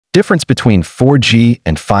Difference between 4G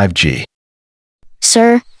and 5G.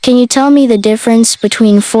 Sir, can you tell me the difference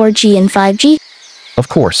between 4G and 5G? Of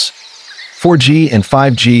course. 4G and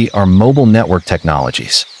 5G are mobile network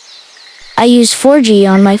technologies. I use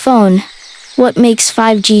 4G on my phone. What makes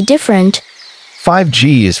 5G different?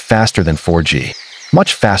 5G is faster than 4G.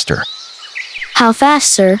 Much faster. How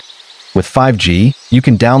fast, sir? With 5G, you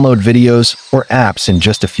can download videos or apps in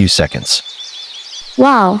just a few seconds.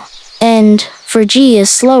 Wow. And 4G is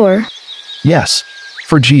slower. Yes,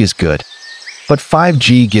 4G is good. But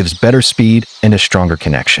 5G gives better speed and a stronger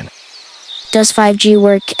connection. Does 5G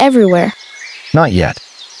work everywhere? Not yet.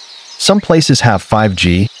 Some places have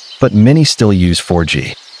 5G, but many still use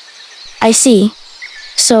 4G. I see.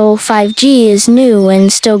 So 5G is new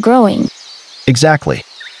and still growing. Exactly.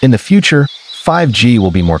 In the future, 5G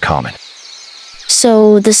will be more common.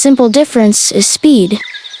 So the simple difference is speed.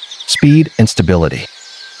 Speed and stability.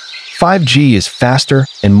 5G is faster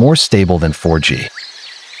and more stable than 4G.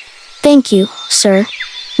 Thank you, sir.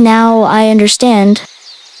 Now I understand.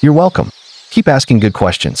 You're welcome. Keep asking good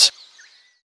questions.